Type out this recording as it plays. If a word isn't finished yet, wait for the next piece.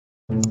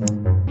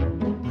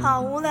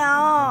好无聊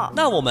哦。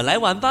那我们来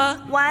玩吧。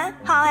玩？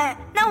好诶，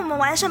那我们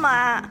玩什么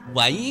啊？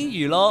玩英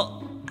语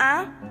咯。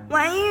啊？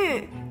玩英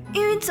语？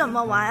英语怎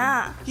么玩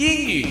啊？英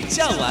语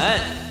酱玩，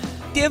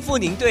颠覆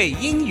您对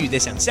英语的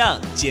想象，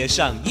接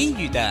上英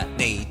语的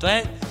那一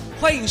端。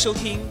欢迎收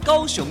听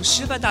高雄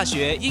师范大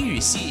学英语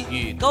系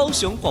与高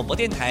雄广播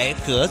电台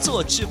合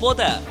作制播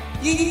的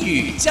英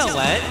语酱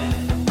玩。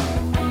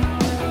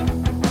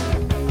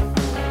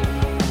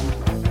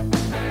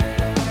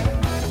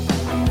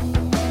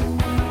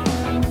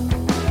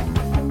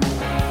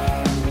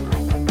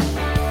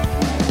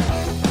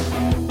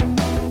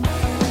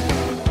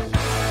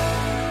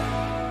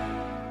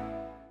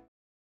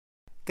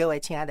各位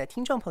亲爱的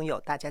听众朋友，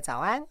大家早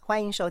安，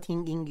欢迎收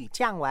听英语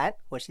酱玩，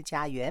我是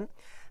家园。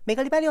每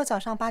个礼拜六早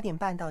上8点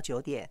半到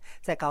9点，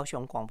在高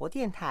雄广播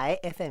电台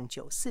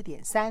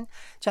FM94.3，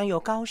将由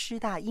高师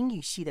大英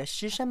语系的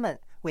师生们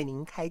为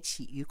您开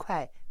启愉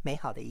快美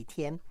好的一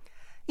天。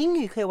英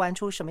语可以玩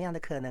出什么样的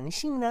可能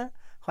性呢？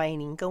欢迎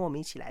您跟我们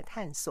一起来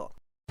探索。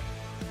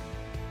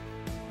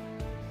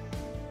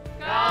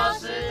高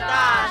师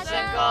大深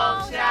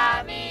攻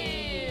虾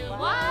米，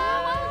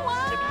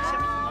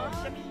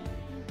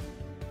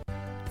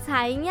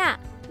彩英呀，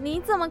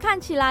你怎么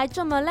看起来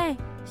这么累？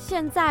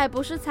现在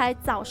不是才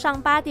早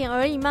上8点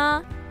而已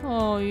吗？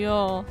哦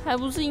哟，还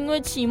不是因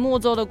为期末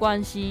周的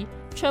关系，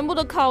全部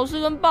的考试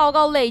跟报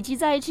告累积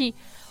在一起，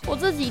我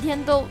这几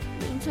天都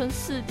凌晨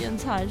4点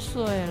才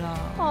睡啦。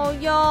哦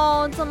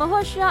哟，怎么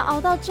会需要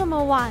熬到这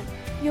么晚？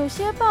有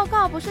些报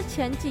告不是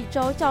前几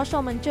周教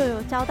授们就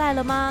有交代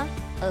了吗？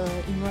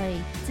因为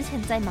之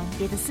前在忙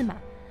别的事嘛，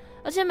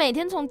而且每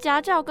天从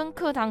家教跟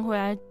课堂回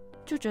来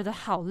就觉得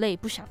好累，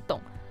不想动。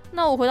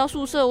那我回到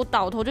宿舍，我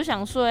倒头就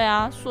想睡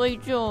啊，所以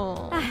就……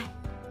哎，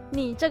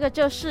你这个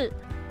就是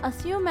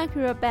As you make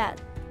your bed,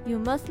 you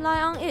must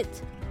lie on it。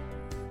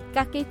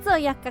家己造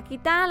业家己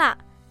擔啦，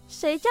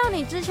谁叫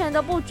你之前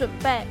都不准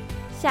备？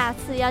下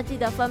次要记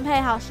得分配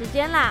好时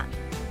间啦。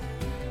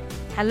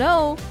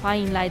Hello，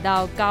 欢迎来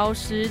到高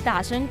师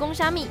大深攻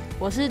虾米，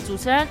我是主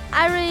持人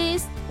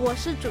Iris， 我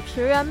是主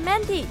持人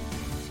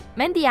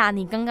Mandy。Mandy 啊，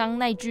你刚刚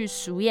那句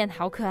俗谚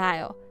好可爱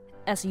哦。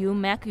As you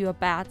make your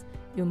bed,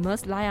 you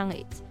must lie on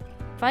it。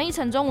翻译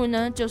成中文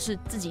呢，就是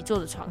自己做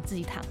的床自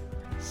己躺。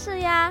是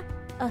呀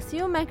 ，As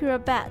you make your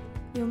bed,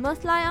 you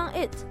must lie on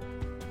it。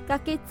家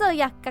己造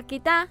業家己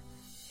擔，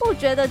不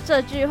覺得這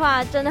句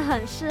話真的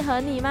很適合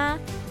你嗎？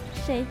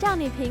誰叫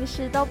你平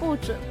時都不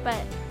準備，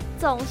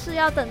總是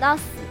要等到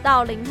死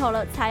到臨頭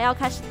了才要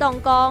開始動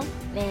工。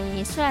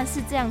雖然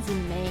是這樣子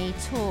沒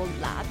錯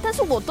啦，但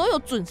是我都有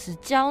準時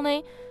交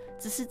呢，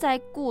只是在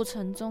過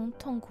程中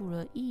痛苦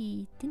了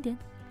一點點。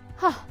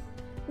哈，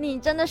你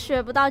真的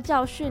學不到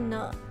教訓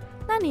呢。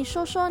那你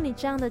說說你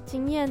這樣的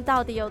經驗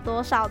到底有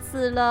多少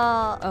次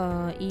了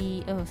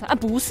？1、2、3啊，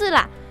不是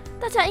啦，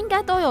大家應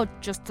該都有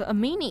just a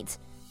minute，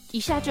 一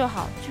下就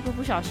好，結果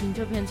不小心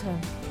就變成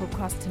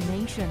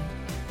procrastination，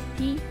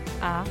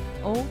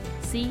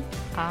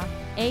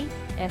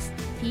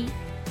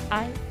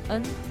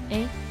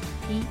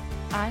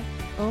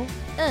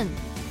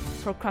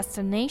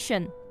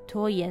 procrastination，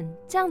 拖延，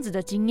這樣子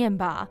的經驗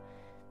吧。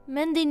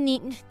Mandy，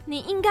 你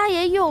應該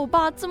也有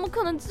吧？怎麼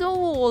可能只有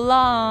我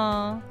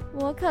啦？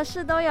我可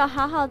是都有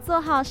好好做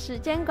好時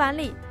間管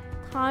理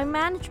 ，time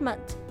management，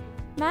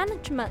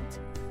 management，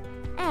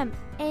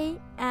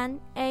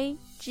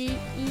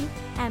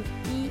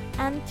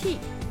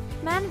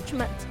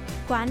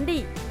 管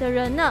理的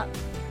人呢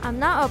 ？I'm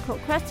not a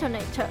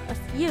procrastinator as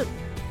you，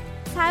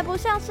 才不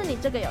像是你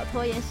這個有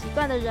拖延習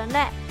慣的人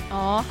嘞。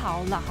哦，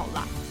好啦，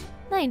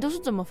那你都是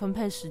怎麼分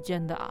配時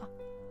間的啊？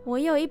我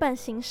有一本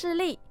行事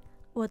曆。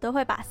我都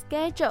會把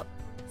schedule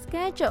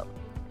schedule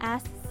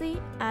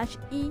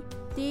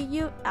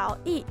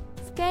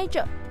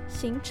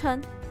行程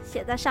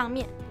寫在上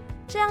面，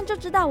這樣就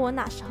知道我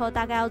哪時候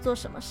大概要做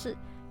什麼事，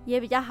也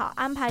比較好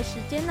安排時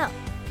間呢。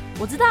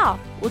我知道，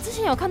我之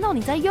前有看到你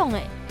在用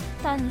耶，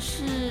但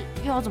是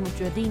又要怎麼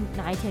決定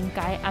哪一天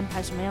該安排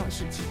什麼樣的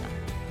事情啊？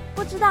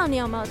不知道你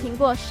有沒有聽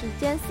過時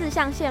間四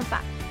象限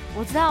法？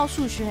我知道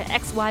數學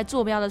XY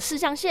坐標的四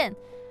象限，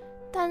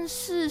但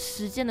是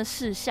時間的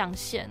四象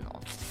限哦。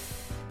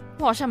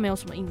我好像沒有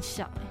什麼印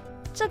象耶。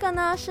這個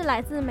呢是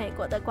來自美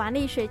國的管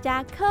理學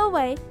家科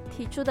維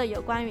提出的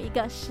有關於一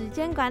個時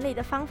間管理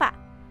的方法。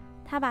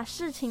他把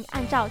事情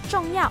按照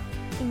重要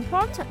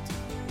important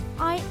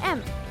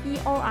important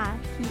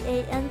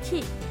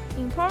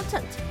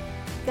important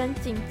跟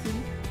緊急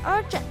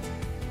urgent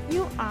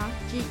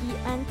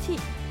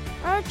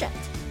urgent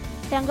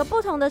兩個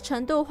不同的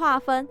程度劃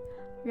分，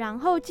然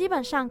後基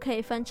本上可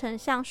以分成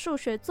像數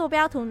學坐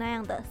標圖那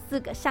樣的4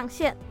個象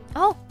限。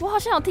哦，我好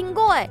像有聽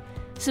過耶。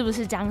是不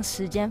是將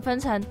時間分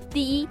成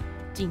第1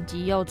緊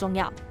急又重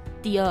要，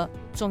第2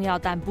重要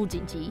但不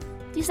緊急，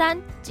第3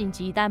緊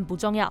急但不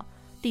重要，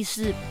第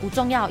4不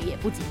重要也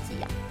不緊急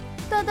啊？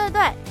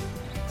對，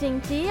緊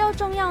急又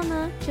重要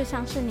呢，就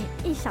像是你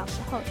1小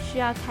時後需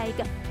要開一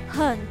個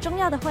很重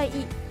要的會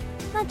議，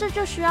那這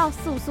就需要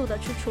速速的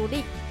去處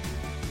理。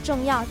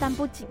重要但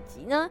不緊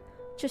急呢，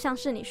就像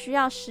是你需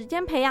要时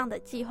间培养的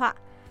计划，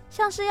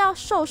像是要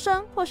瘦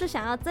身或是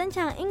想要增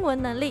强英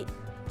文能力，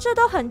这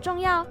都很重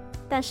要，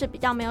但是比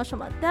较没有什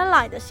么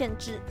deadline 的限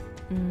制。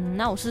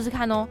那我试试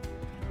看哦。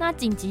那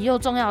紧急又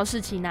重要的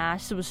事情啊，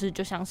是不是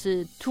就像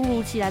是突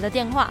如其来的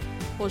电话，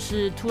或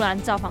是突然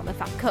造访的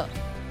访客？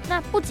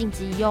那不紧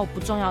急又不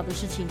重要的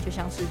事情，就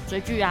像是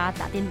追剧啊、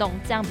打电动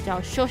这样比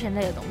较休闲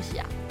类的东西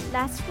啊。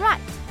That's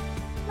right。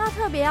那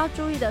特别要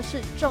注意的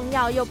是重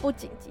要又不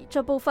紧急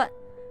这部分，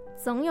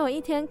总有一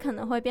天可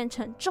能会变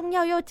成重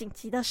要又紧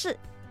急的事，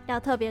要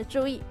特别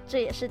注意，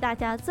这也是大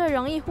家最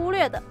容易忽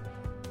略的。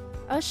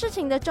而事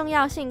情的重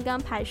要性跟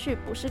排序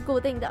不是固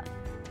定的，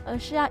而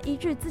是要依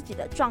据自己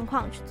的状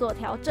况去做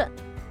调整，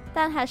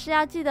但还是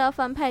要记得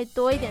分配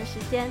多一点时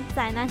间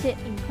在那些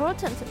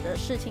important 的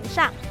事情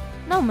上。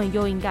那我们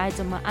又应该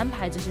怎么安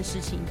排这些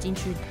事情进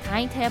去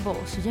timetable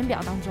时间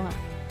表当中啊？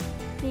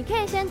你可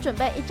以先准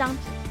备一张纸，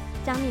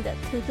将你的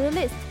to-do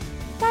list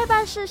待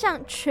办事项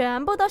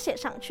全部都写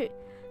上去，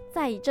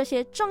再以这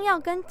些重要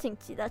跟紧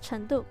急的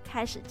程度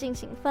开始进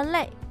行分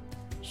类，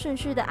顺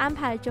序的安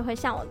排就会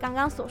像我刚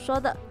刚所说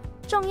的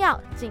重要、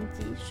紧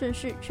急顺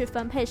序去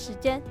分配时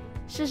间，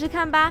试试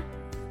看吧。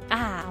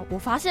我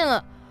发现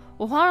了，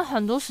我花了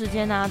很多时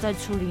间在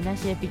处理那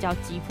些比较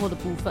急迫的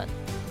部分，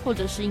或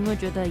者是因为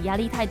觉得压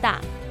力太大，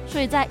所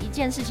以在一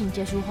件事情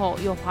结束后，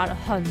又花了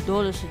很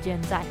多的时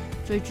间在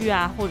追剧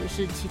啊，或者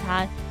是其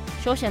他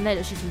休闲类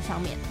的事情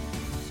上面。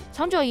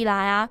长久以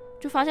来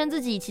就发现自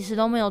己其实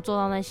都没有做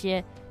到那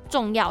些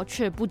重要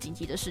却不紧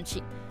急的事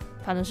情，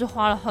反而是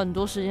花了很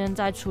多时间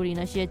在处理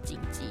那些紧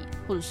急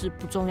或者是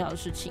不重要的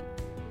事情。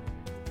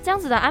这样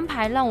子的安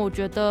排让我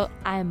觉得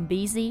I am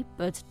busy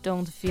but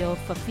don't feel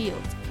fulfilled，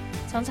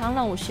 常常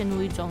让我陷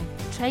入一种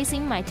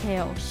chasing my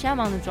tail 瞎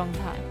忙的状态。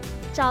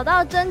找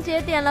到症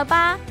结点了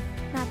吧？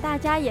那大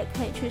家也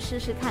可以去试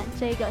试看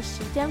这个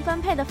时间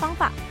分配的方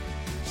法，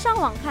上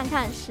网看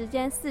看时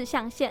间4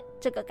象限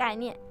这个概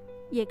念，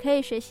也可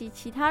以学习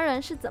其他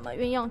人是怎么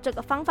运用这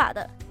个方法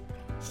的。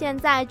现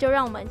在就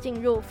让我们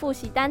进入复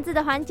习单字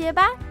的环节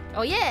吧。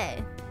Oh yeah!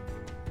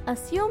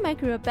 As you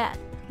make your bed,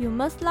 you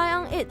must lie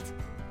on it.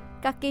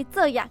 家己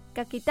造业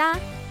家己擔。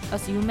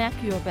As you make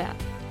your bed,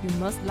 you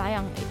must lie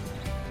on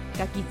it.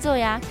 家己造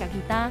業家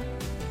己擔。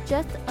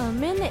Just a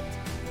minute.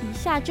 一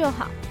下就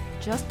好。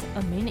Just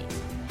a minute.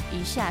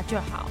 一下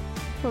就好。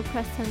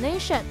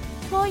Procrastination.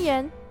 拖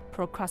延。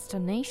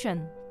Procrastination.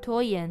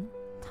 拖延。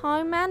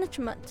Time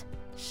management.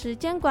 时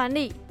间管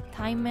理。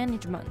Time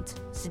management.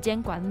 时间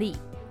管理。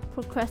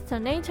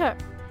Procrastinator.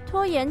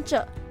 拖延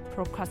者。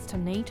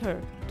Procrastinator.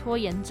 拖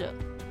延者。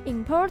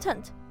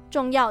Important.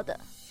 重要的。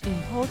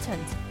Important.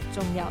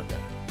 重要的。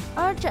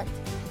Urgent.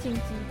 紧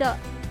急的。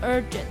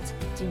Urgent.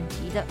 紧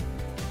急的。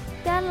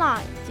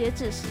Deadline. 截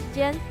止时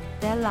间。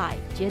Deadline.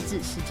 截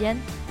止时间。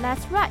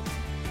That's right.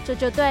 这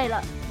就对了。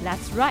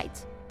That's right.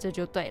 这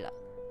就对了。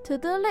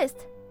To-do list.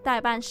 待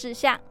办事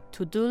项。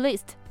To-do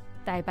list.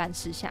 待办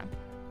事项。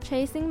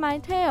Chasing my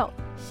tail.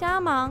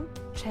 瞎忙。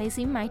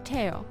Chasing my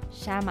tail.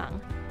 瞎忙。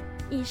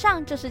以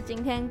上就是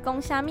今天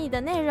公虾米的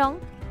内容。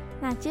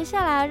那接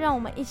下来让我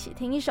们一起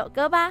听一首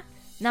歌吧。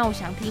那我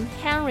想听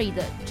Henry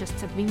的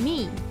Just Be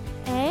Me。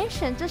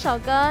选这首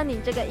歌，你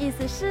这个意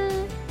思是？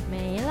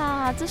没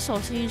啦，这首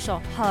是一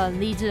首很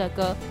励志的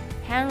歌。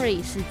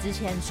Henry 是之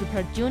前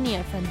Super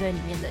Junior 分队里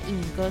面的一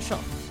名歌手，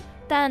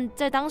但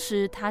在当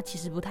时他其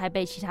实不太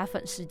被其他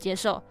粉丝接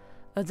受。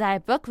而在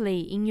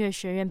Berkeley 音乐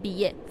学院毕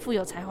业，富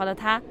有才华的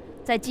他，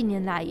在近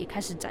年来也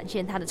开始展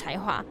现他的才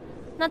华。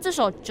那这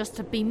首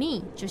Just Be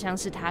Me 就像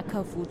是他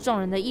克服众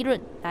人的议论，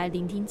来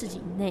聆听自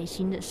己内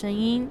心的声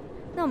音。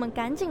那我们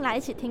赶紧来一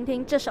起听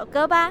听这首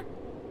歌吧。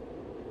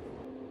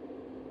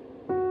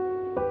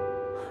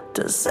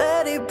Does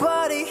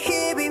anybody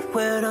hear me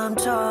when I'm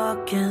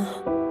talking?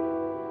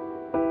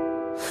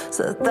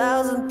 There's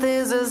 1,000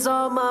 things that's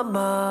on my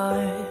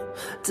mind.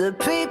 Do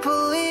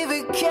people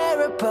even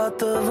care about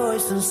the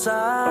voice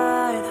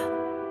inside?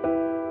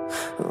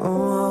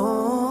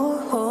 Oh,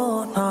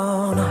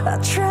 no, no. I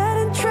tried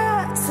and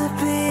tried to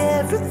be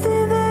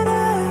everything that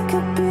I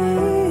could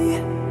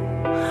be.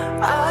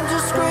 I'm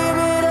just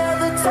screaming at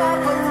the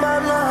top of my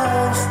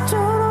lungs.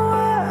 Don't know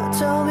why,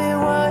 tell me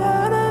why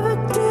I never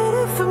did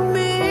it for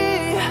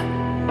me.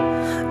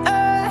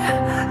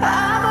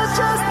 I'ma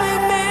just be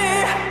me.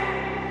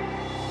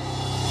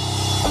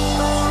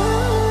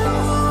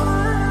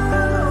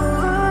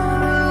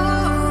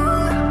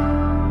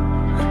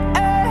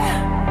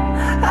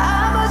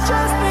 I'ma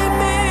just be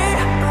me.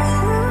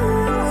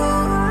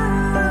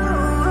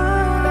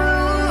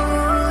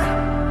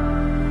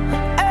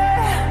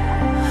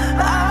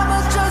 I'ma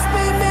just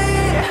be me.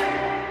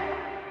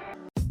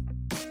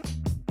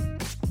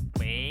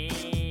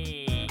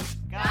 喂，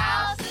高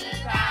师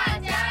大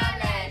家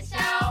冷笑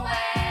话。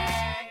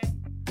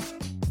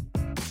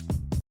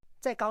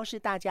在高师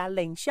大家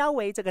冷消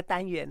维这个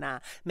单元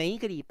每一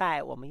个礼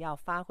拜我们要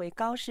发挥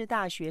高师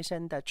大学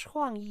生的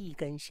创意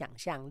跟想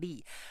象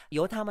力，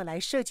由他们来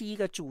设计一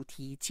个主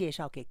题，介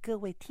绍给各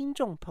位听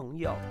众朋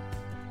友。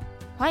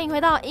欢迎回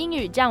到英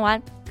语酱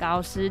玩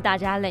高师大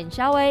家冷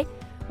消维，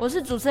我是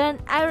主持人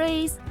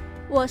Iris，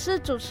 我是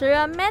主持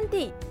人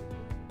Mandy。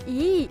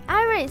咦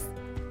 ，Iris，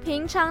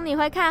 平常你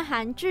会看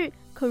韩剧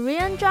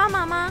Korean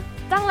drama 吗？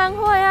当然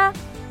会啊，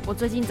我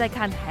最近在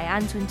看《海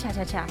岸村恰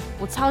恰恰》，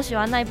我超喜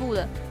欢那一部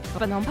的，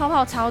粉红泡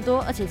泡超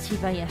多，而且气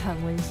氛也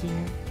很温馨。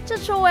这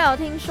出我有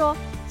听说，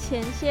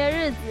前些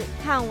日子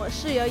看我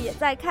室友也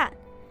在看。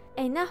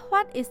那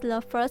What is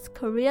the first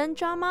Korean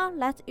drama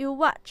that you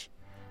watch？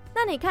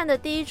 那你看的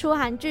第一出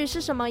韩剧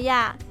是什么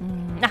呀？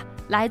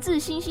来自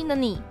星星的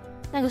你，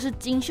那个是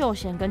金秀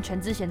贤跟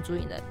全智贤主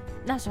演的，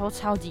那时候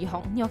超级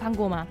红，你有看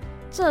过吗？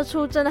这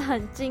出真的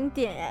很经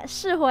典耶，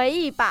是回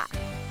忆吧？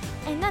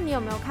那你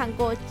有没有看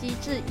过《机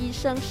智医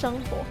生生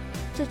活》？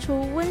这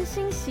出温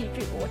馨喜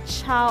剧我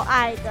超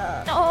爱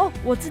的。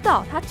我知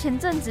道，他前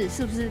阵子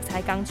是不是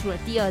才刚出了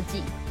第2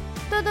季？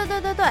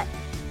对，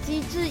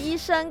机智医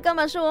生根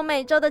本是我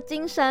每周的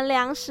精神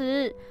粮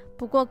食，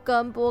不过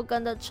跟播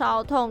跟的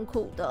超痛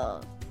苦的。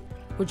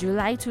Would you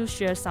like to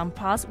share some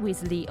parts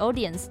with the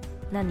audience？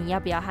 那你要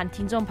不要和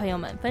听众朋友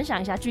们分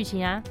享一下剧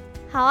情啊？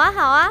好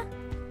啊，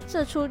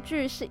这出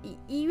剧是以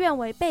医院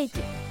为背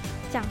景，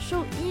讲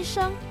述医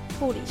生、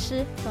护理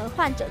师和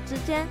患者之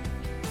间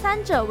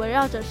3者围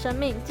绕着生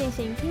命进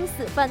行拼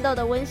死奋斗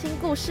的温馨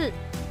故事。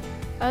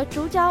而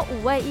主角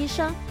5位医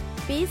生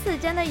彼此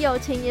间的友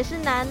情也是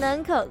难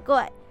能可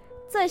贵，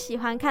最喜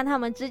欢看他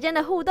们之间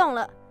的互动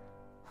了。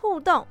互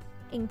动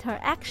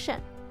interaction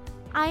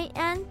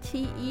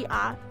INTERACTION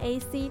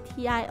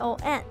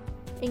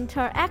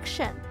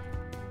interaction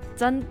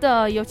真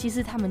的，尤其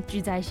是他们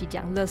聚在一起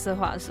讲垃圾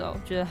话的时候，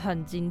觉得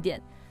很经典。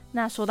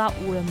那说到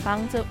5人帮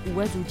这5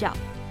位主角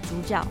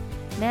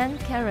main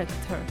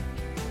character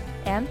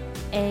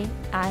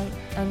MAINCHARACTER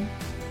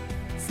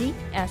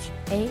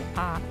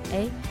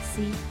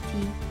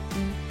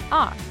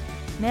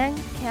main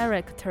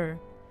character，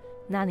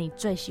 那你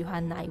最喜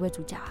欢哪一位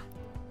主角啊？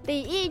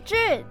李义俊，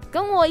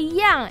跟我一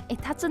样，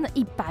他真的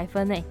100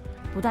分，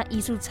不但艺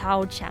术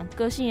超强，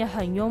个性也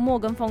很幽默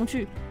跟风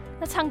趣，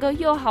那唱歌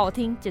又好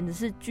听，简直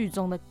是剧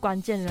中的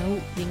关键人物、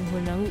灵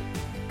魂人物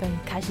跟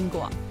开心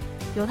果。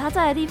有他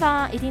在的地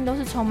方一定都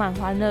是充满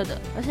欢乐的，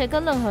而且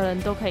跟任何人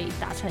都可以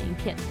打成一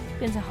片，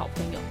变成好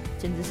朋友，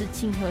简直是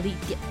亲和力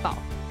点爆。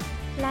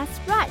 That's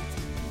right。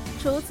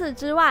 除此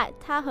之外，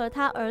他和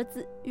他儿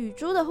子雨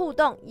珠的互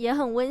动也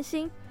很温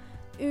馨。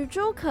雨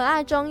珠可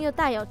爱中又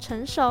带有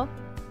成熟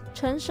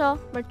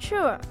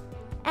mature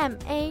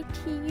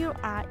MATURE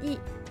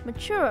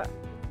mature，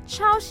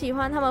 超喜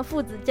欢他们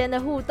父子间的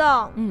互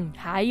动。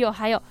还有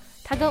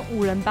他跟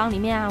5人帮里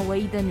面唯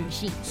一的女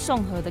性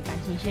宋和的感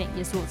情线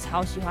也是我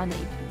超喜欢的一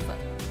部分。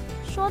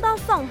说到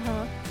宋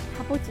和，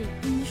她不仅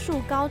医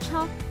术高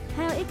超，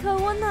还有一颗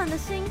温暖的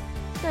心，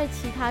对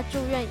其他住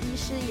院医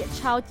师也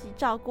超级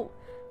照顾，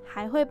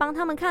还会帮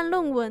他们看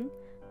论文，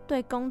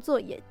对工作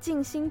也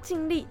尽心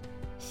尽力，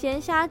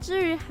闲暇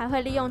之余还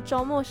会利用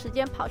周末时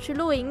间跑去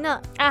露营呢。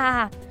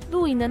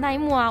露营的那一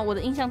幕我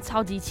的印象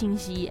超级清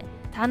晰耶。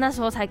他那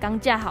时候才刚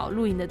架好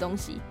露营的东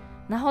西，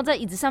然后在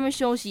椅子上面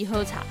休息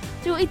喝茶，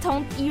结果一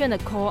通医院的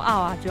call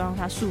out 就让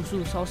他速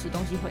速收拾东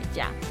西回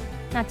家。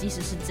那即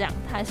使是这样，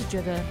他还是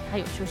觉得他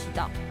有休息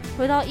到，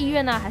回到医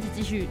院还是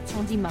继续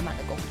冲劲满满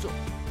的工作。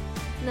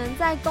能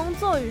在工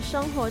作与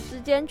生活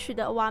之间取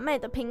得完美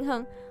的平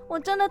衡，我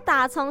真的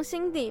打从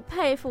心底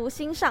佩服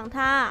欣赏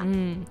他。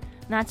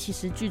那其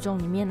实剧中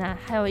里面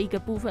还有一个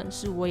部分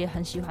是我也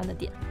很喜欢的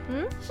点。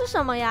是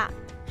什么呀？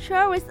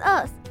 Share with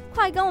us，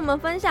 快跟我们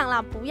分享啦，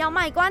不要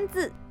卖关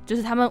子。就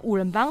是他们5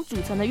人帮组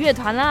成的乐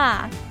团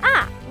啦。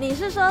你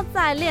是说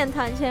在练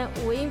团前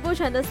五音不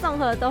全的宋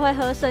和都会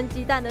喝生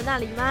鸡蛋的那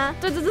里吗？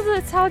对，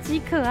超级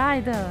可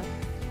爱的。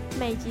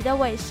每集的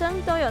尾声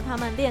都有他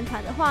们练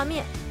团的画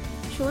面，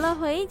除了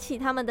回忆起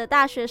他们的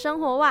大学生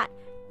活外，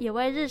也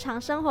为日常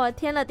生活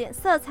添了点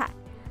色彩。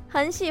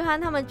很喜欢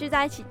他们聚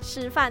在一起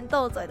吃饭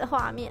斗嘴的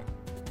画面。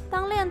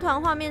当练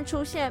团画面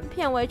出现，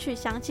片尾曲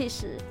响起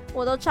时，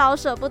我都超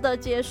舍不得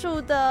结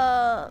束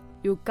的。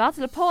You got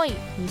the point，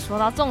 你说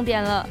到重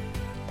点了。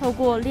透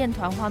过练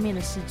团画面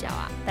的视角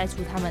带出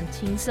他们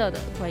青涩的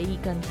回忆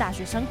跟大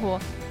学生活，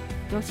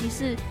尤其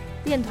是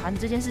练团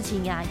这件事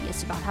情也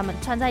是把他们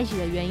串在一起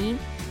的原因。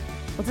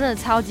我真的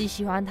超级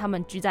喜欢他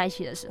们聚在一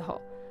起的时候，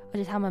而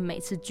且他们每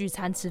次聚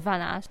餐吃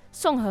饭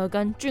宋和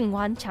跟俊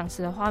湾抢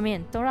食的画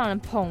面都让人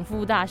捧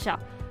腹大笑，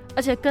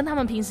而且跟他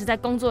们平时在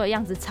工作的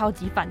样子超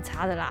级反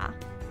差的啦。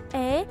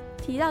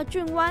提到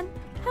俊湾，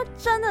他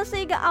真的是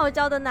一个傲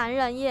娇的男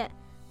人耶。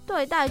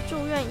对待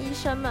住院医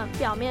生们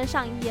表面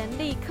上严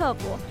厉刻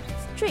薄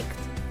strict，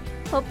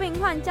 和病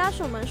患家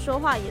属们说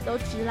话也都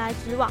直来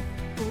直往，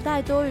不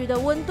带多余的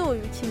温度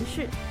与情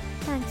绪，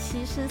但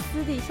其实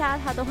私底下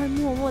他都会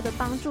默默的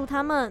帮助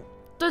他们。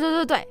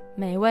对，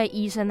每位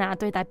医生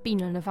对待病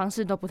人的方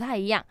式都不太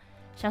一样。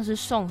像是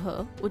宋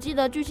和，我记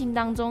得剧情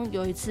当中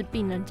有一次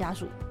病人家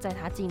属在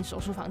他进手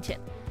术房前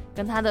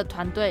跟他的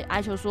团队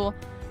哀求说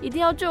一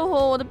定要救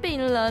活我的病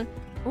人，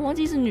我忘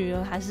记是女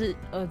儿还是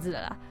儿子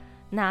了啦。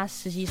那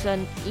实习生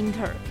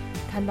Inter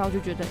看到就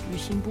觉得于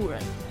心不忍，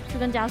就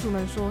跟家属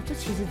们说这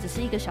其实只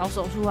是一个小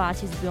手术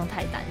其实不用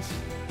太担心。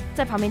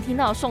在旁边听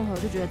到的宋和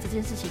就觉得这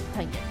件事情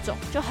很严重，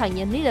就很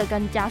严厉的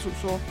跟家属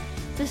说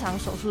这场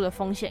手术的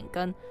风险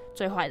跟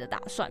最坏的打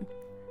算。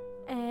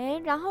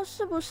然后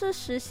是不是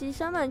实习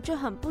生们就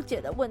很不解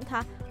的问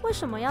他，为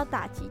什么要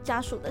打击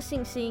家属的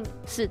信心？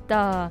是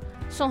的，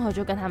宋和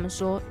就跟他们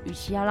说，与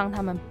其要让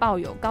他们抱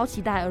有高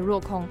期待而落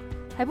空，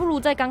还不如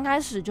在刚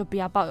开始就不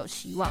要抱有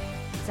希望，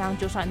这样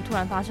就算突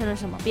然发生了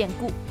什么变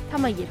故，他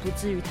们也不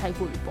至于太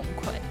过于崩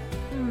溃。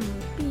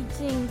毕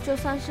竟就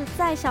算是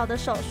再小的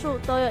手术，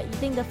都有一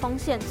定的风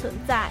险存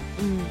在。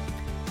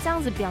这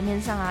样子表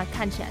面上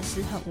看起来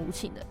是很无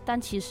情的，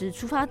但其实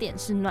出发点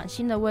是暖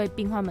心的为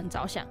病患们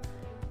着想。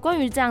关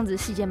于这样子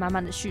细节满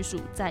满的叙述，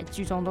在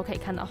剧中都可以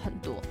看到很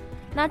多。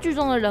那剧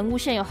中的人物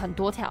线有很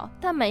多条，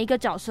但每一个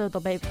角色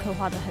都被刻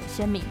画得很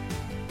鲜明，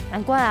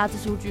难怪这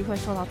出剧会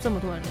受到这么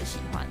多人的喜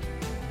欢。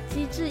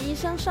机智医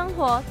生生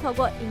活透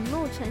过荧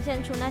幕呈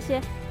现出那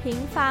些平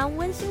凡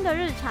温馨的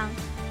日常。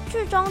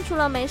剧中除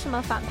了没什么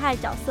反派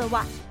角色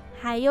外，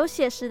还有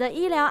写实的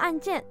医疗案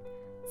件，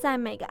在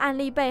每个案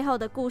例背后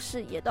的故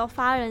事也都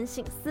发人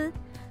省思。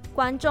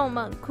观众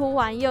们哭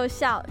完又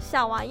笑，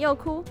笑完又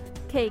哭，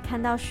可以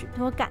看到许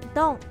多感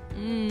动。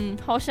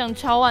好想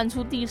敲碗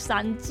出第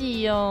3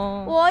季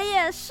哦。我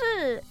也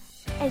是。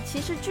其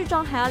实剧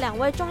中还有2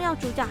位重要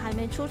主角还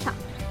没出场，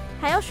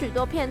还有许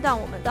多片段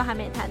我们都还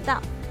没谈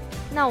到。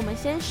那我们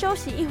先休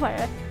息一会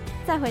儿，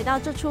再回到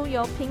这出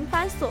由平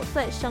凡琐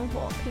碎生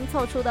活拼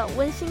凑出的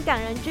温馨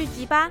感人剧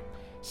集吧。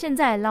现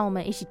在让我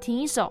们一起听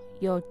一首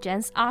由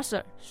James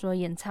Arthur 所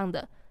演唱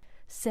的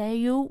Say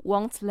You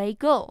Won't Let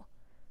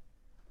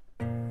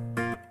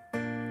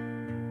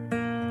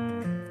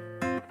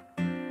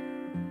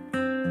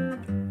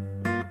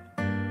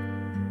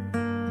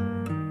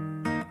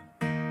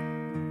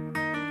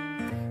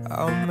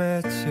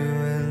met you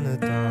in the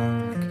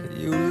dark,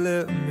 you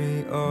lit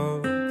me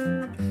up,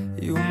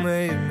 you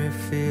made me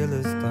feel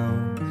as though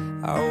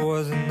I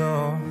wasn't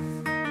off.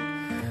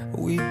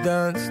 We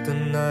danced the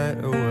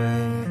night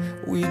away,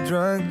 we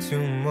drank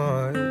too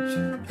much.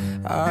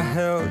 I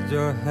held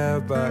your hair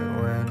back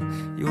when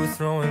you were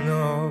throwing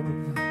up.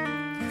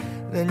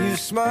 Then you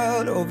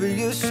smiled over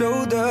your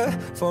shoulder.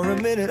 For a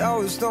minute I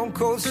was stone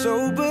cold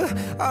sober.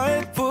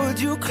 I pulled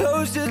you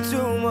closer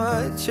to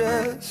my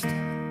chest,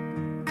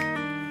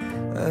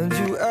 and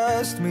you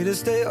asked me to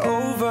stay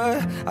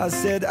over. I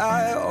said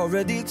I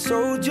already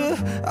told you,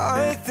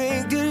 I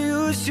think that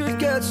you should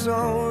get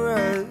some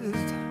rest.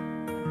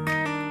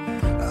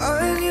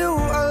 I knew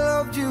I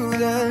loved you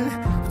then,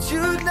 but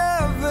you'd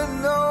never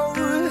know,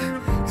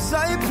 'cause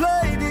I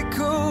played it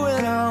cool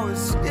and I was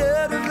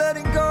scared of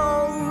letting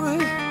go.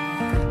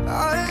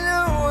 I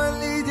knew I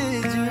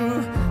needed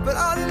you, but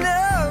I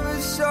never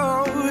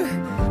showed.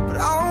 But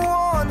I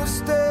wanna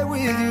stay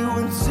with you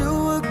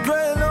until we're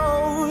grown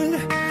old.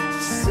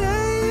 Just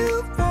say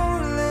you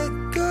won't let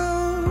go.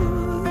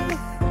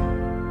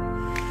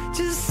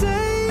 Just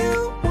say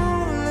you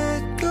won't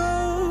let go.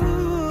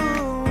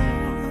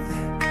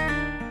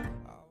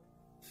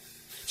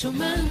 充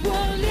满活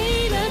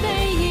力的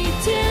每一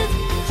天，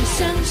就像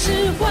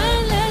是欢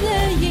乐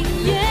的音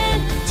乐，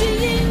只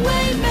因为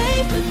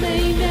每分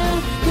每秒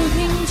都听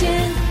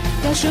见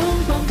高雄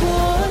广播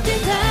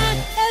电台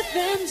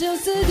FM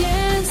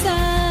 94.3。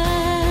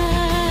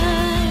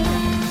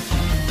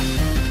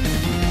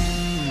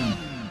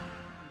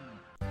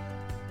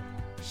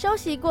休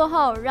息过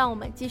后，让我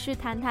们继续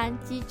谈谈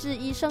机智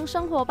医生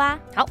生活吧。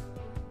好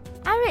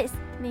，Iris，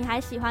你还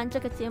喜欢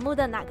这个节目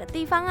的哪个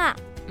地方啊？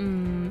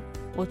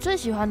我最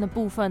喜欢的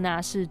部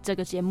分是这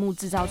个节目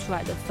制造出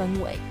来的氛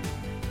围。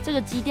这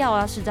个基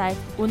调是在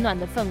温暖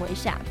的氛围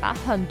下，把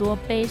很多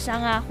悲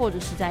伤或者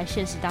是在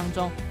现实当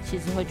中其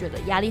实会觉得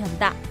压力很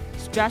大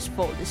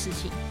stressful 的事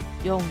情，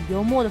用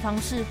幽默的方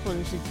式或者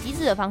是机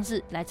智的方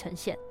式来呈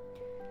现。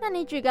那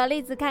你举个例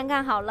子看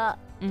看好了。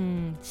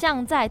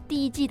像在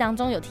第1季当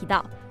中有提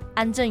到，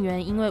安正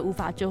元因为无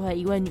法救回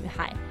一位女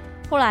孩，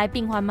后来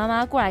病患妈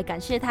妈过来感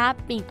谢他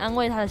并安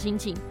慰他的心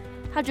情，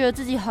他觉得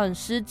自己很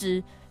失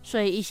职，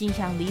所以一心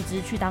想离职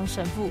去当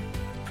神父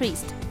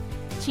priest。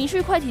 情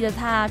绪溃堤的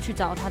他去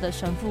找他的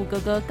神父哥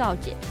哥告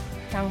解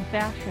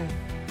confession。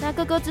 那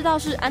哥哥知道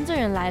是安正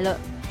元来了，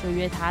就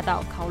约他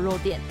到烤肉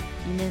店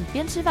里面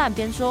边吃饭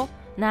边说。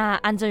那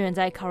安正元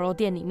在烤肉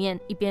店里面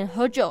一边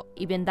喝酒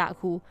一边大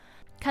哭，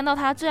看到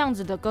他这样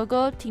子的哥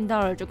哥听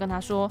到了，就跟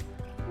他说，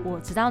我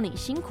知道你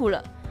辛苦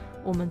了，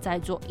我们再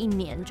做1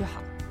年就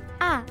好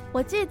啊。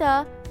我记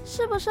得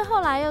是不是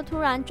后来又突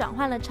然转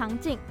换了场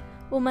景，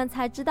我们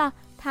才知道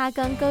他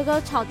跟哥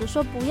哥吵着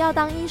说不要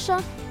当医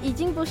生已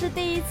经不是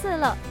第1次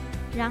了，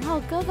然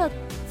后哥哥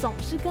总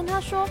是跟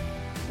他说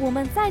我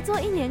们再做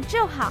1年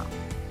就好。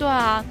对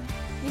啊，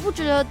你不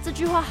觉得这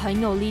句话很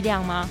有力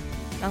量吗？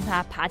让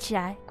他爬起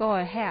来 Go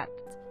ahead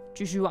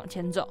继续往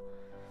前走。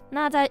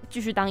那在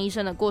继续当医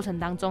生的过程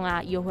当中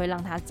又会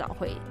让他找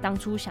回当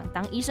初想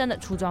当医生的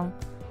初衷。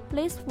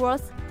 These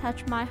words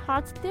touch my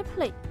heart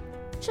deeply，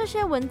 这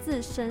些文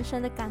字深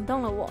深地感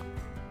动了我。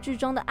剧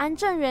中的安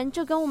正元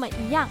就跟我们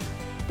一样，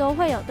都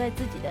会有对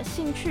自己的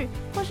兴趣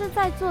或是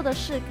在做的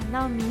事感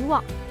到迷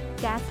惘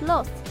get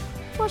lost，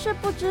或是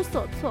不知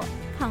所措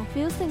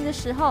confusing 的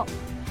时候，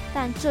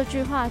但这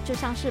句话就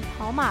像是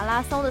跑马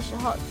拉松的时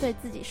候对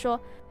自己说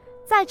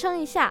再撑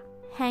一下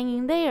hang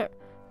in there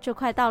就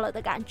快到了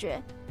的感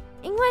觉。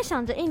因为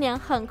想着一年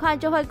很快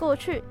就会过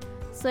去，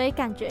所以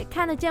感觉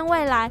看得见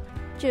未来，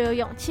就有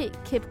勇气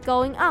keep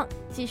going on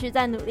继续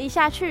再努力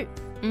下去。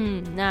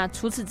那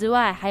除此之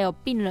外，还有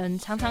病人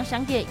常常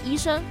想给医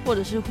生或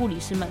者是护理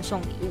师们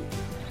送礼物。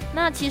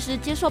那其实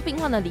接受病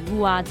患的礼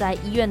物啊，在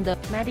医院的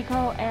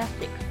medical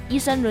ethic 医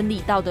生伦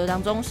理道德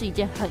当中是一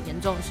件很严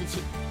重的事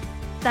情，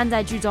但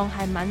在剧中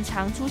还蛮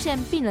常出现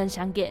病人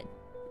想给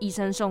医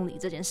生送礼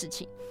这件事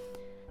情，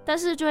但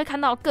是就会看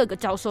到各个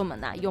教授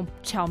们啊，用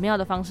巧妙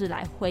的方式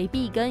来回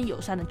避跟友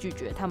善的拒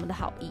绝他们的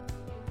好意。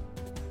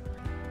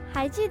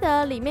还记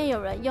得里面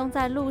有人用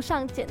在路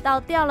上捡到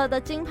掉了的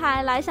金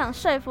牌来想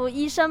说服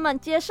医生们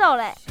接受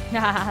嘞。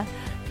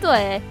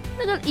对，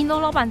那个银楼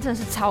老板真的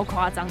是超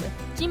夸张的，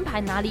金牌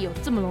哪里有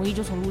这么容易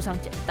就从路上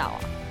捡到啊？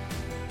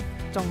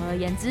总而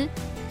言之，《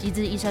机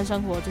智医生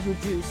生活》这出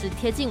剧是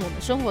贴近我们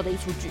生活的一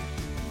出剧，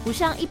不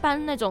像一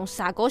般那种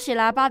撒狗血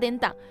啦、8点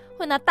档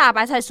会拿大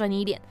白菜甩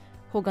你脸，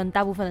或跟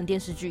大部分的电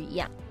视剧一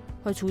样，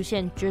会出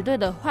现绝对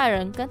的坏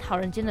人跟好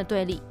人间的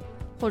对立，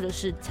或者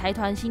是财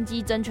团心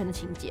机争权的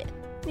情节。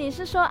你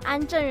是说安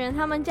正元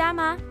他们家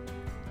吗？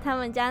他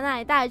们家那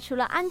一代除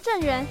了安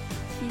正元，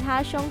其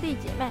他兄弟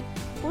姐妹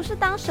不是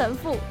当神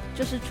父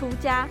就是出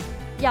家，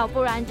要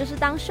不然就是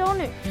当修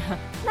女。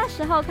那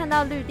时候看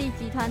到绿地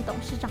集团董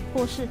事长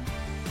过世，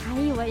还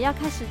以为要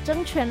开始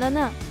争权了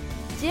呢，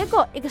结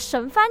果一个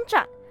神翻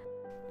转，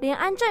连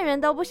安正元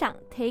都不想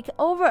take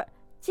over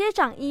接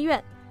掌医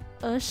院，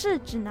而是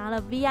只拿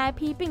了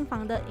VIP 病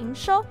房的营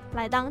收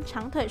来当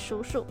长腿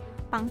叔叔，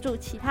帮助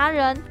其他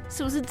人。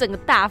是不是整个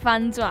大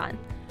翻转？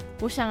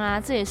我想啊，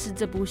这也是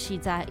这部戏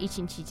在疫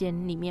情期间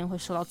里面会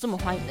受到这么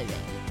欢迎的原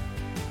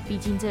因。毕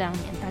竟这2年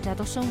大家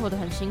都生活得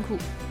很辛苦，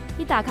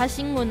一打开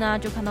新闻啊，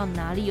就看到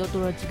哪里又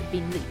多了几个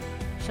病例，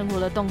生活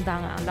的动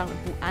荡啊，让人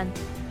不安。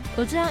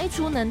而这样一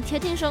出能贴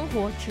近生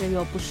活却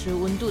又不失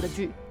温度的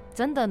剧，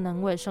真的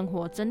能为生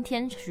活增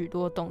添许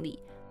多动力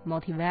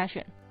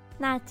motivation。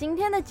 那今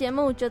天的节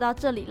目就到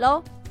这里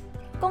咯。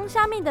公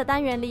虾米的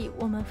单元里，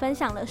我们分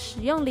享了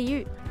实用俚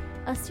语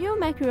As you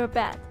make your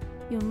bed,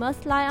 you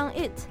must lie on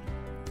it。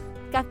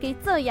 家己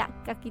造业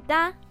家己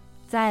擔。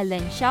在冷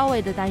消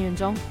维的单元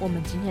中，我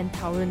们今天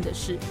讨论的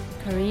是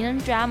Korean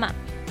drama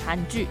韩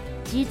剧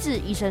《机智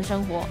医生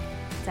生活》。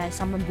在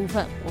上半部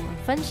分，我们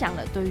分享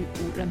了对于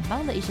5人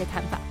帮的一些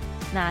看法，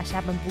那下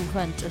半部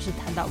分则是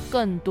谈到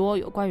更多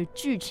有关于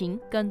剧情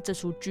跟这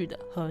出剧的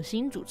核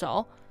心主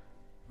轴。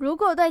如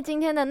果对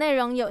今天的内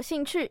容有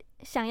兴趣，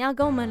想要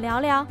跟我们聊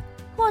聊，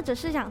或者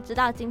是想知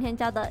道今天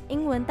教的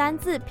英文单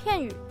字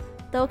片语，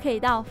都可以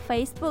到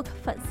Facebook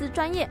粉丝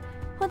专页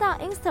或到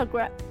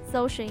Instagram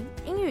搜寻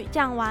英语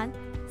酱玩，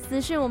私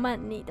讯我们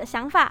你的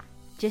想法。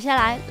接下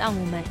来让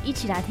我们一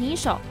起来听一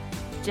首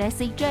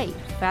Jessie J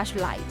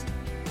Flashlight。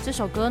 这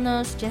首歌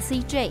呢是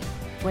Jessie J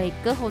为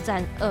《歌后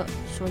战2》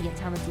所演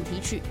唱的主题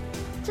曲。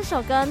这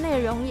首歌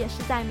内容也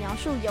是在描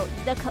述友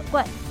谊的可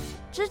贵，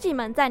知己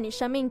们在你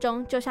生命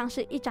中就像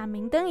是一盏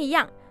明灯一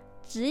样，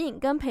指引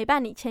跟陪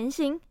伴你前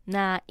行。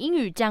那英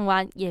语酱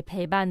玩也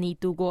陪伴你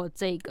度过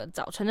这个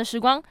早晨的时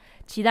光，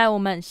期待我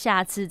们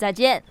下次再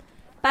见，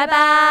拜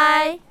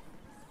拜。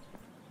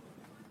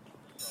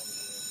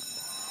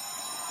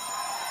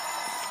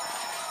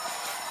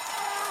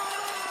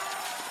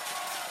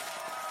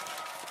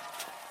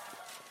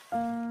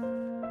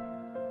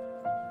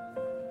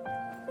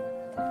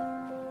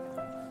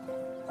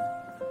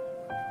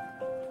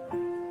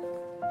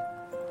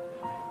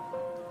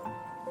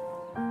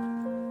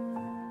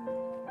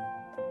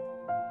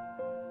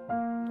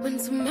When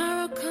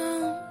tomorrow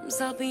comes,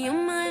 I'll be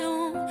on my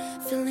own,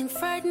 feeling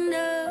frightened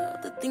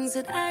of the things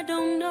that I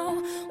don't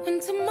know. When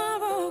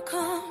tomorrow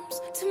comes,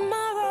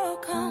 tomorrow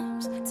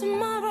comes,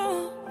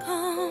 tomorrow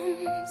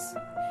comes.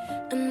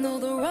 And though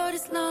the road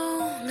is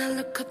long, I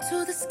look up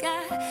to the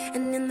sky,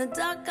 and in the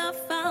dark I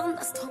found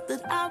lost hope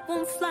that I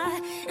won't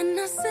fly. And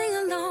I sing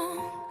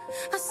along,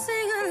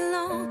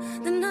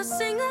 then I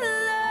sing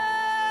along.